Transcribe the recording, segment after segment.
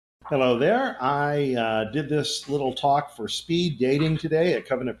Hello there. I did this little talk for speed dating today at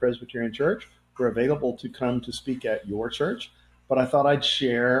Covenant Presbyterian Church. We're available to come to speak at your church, but I thought I'd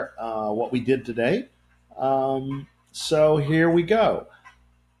share what we did today. So here we go.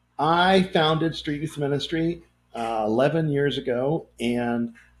 I founded Street Youth Ministry 11 years ago,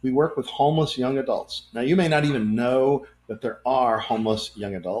 and we work with homeless young adults. Now, you may not even know that there are homeless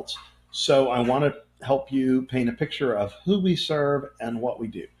young adults, so I want to help you paint a picture of who we serve and what we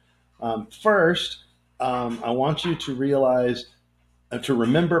do. First, I want you to realize, to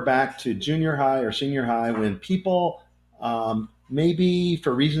remember back to junior high or senior high when people, maybe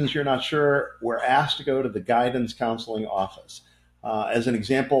for reasons you're not sure, were asked to go to the guidance counseling office. As an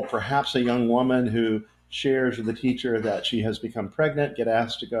example, perhaps a young woman who shares with the teacher that she has become pregnant get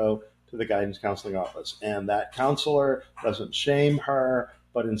asked to go to the guidance counseling office. And that counselor doesn't shame her,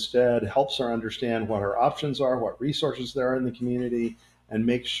 but instead helps her understand what her options are, what resources there are in the community, and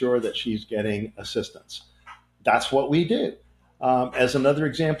make sure that she's getting assistance. That's what we do. As another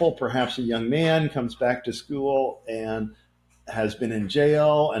example, perhaps a young man comes back to school and has been in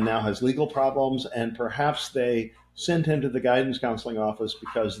jail and now has legal problems, and perhaps they send him to the guidance counseling office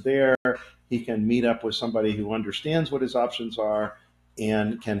because there he can meet up with somebody who understands what his options are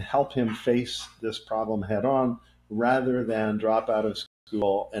and can help him face this problem head on rather than drop out of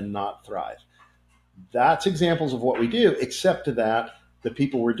school and not thrive. That's examples of what we do, except that the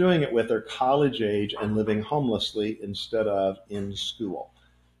people we're doing it with are college age and living homelessly instead of in school.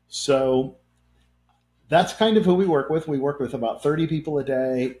 So that's kind of who we work with. We work with about 30 people a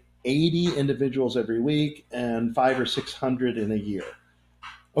day, 80 individuals every week, and 500 or 600 in a year.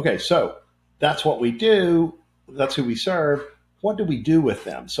 Okay, so that's what we do. That's who we serve. What do we do with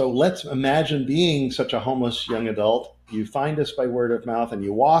them? So let's imagine being such a homeless young adult. You find us by word of mouth and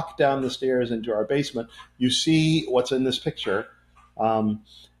you walk down the stairs into our basement. You see what's in this picture.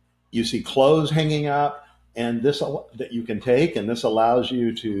 You see clothes hanging up, and this that you can take, and this allows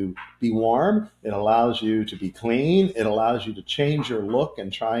you to be warm. It allows you to be clean. It allows you to change your look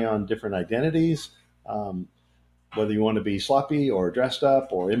and try on different identities, whether you want to be sloppy or dressed up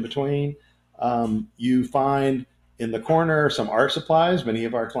or in between. You find in the corner some art supplies. Many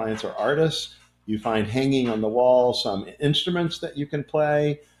of our clients are artists. You find hanging on the wall some instruments that you can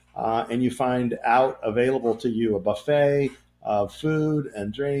play, and you find out available to you a buffet of food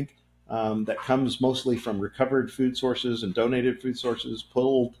and drink that comes mostly from recovered food sources and donated food sources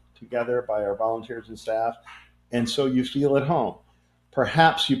pulled together by our volunteers and staff. And so you feel at home.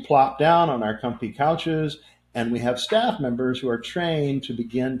 Perhaps you plop down on our comfy couches, and we have staff members who are trained to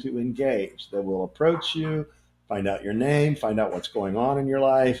begin to engage. They will approach you, find out your name, find out what's going on in your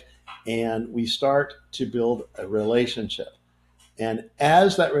life, and we start to build a relationship. And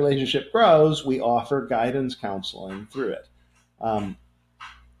as that relationship grows, we offer guidance counseling through it.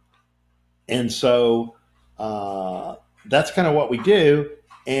 And so that's kind of what we do.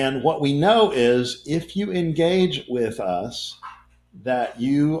 And what we know is if you engage with us, that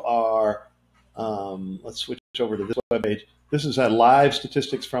you are, let's switch over to this webpage. This is live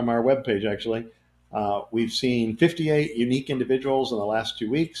statistics from our webpage, actually. We've seen 58 unique individuals in the last 2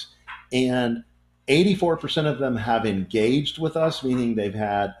 weeks, and 84% of them have engaged with us, meaning they've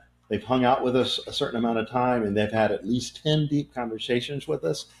hung out with us a certain amount of time and they've had at least 10 deep conversations with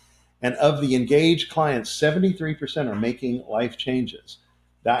us. And of the engaged clients, 73% are making life changes.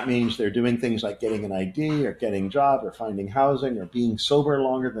 That means they're doing things like getting an ID or getting a job or finding housing or being sober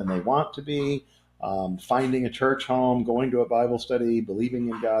longer than they want to be, finding a church home, going to a Bible study, believing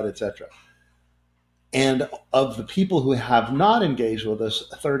in God, etc. And of the people who have not engaged with us,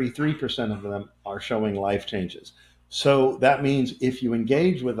 33% of them are showing life changes. So that means if you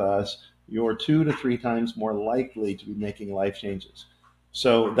engage with us, you're 2 to 3 times more likely to be making life changes.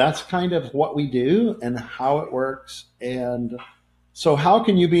 So that's kind of what we do and how it works. And so how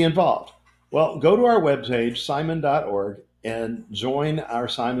can you be involved? Well, go to our webpage, simon.org, and join our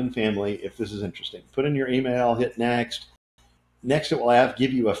Simon family if this is interesting. Put in your email, hit next. Next, it will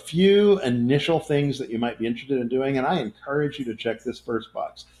give you a few initial things that you might be interested in doing, and I encourage you to check this first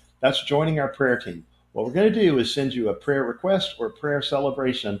box. That's joining our prayer team. What we're going to do is send you a prayer request or prayer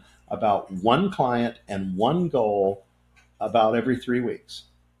celebration about one client and one goal about every 3 weeks.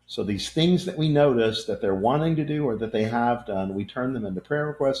 So these things that we notice that they're wanting to do or that they have done, we turn them into prayer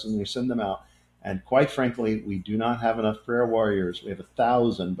requests and we send them out. And quite frankly, we do not have enough prayer warriors. We have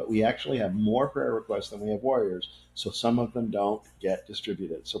 1,000, but we actually have more prayer requests than we have warriors. So some of them don't get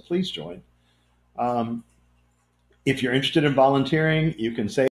distributed. So please join. If you're interested in volunteering, you can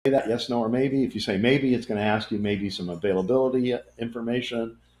say that yes, no, or maybe. If you say maybe, it's going to ask you maybe some availability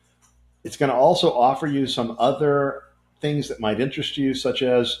information. It's going to also offer you some other things that might interest you, such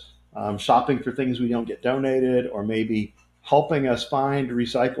as shopping for things we don't get donated, or maybe helping us find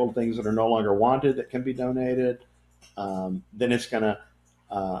recycled things that are no longer wanted that can be donated. Then it's going to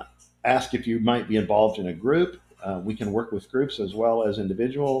ask if you might be involved in a group. We can work with groups as well as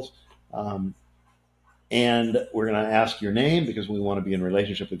individuals. And we're going to ask your name because we want to be in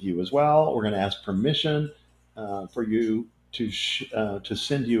relationship with you as well. We're going to ask permission for you to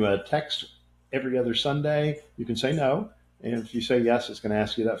send you a text every other Sunday. You can say no. And if you say yes, it's going to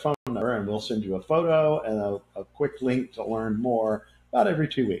ask you that phone number, and we'll send you a photo and a quick link to learn more about every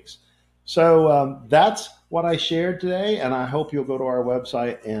 2 weeks. So that's what I shared today, and I hope you'll go to our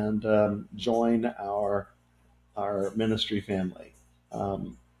website and join our ministry family.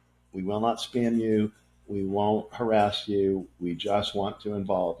 We will not spam you. We won't harass you. We just want to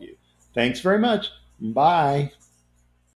involve you. Thanks very much. Bye.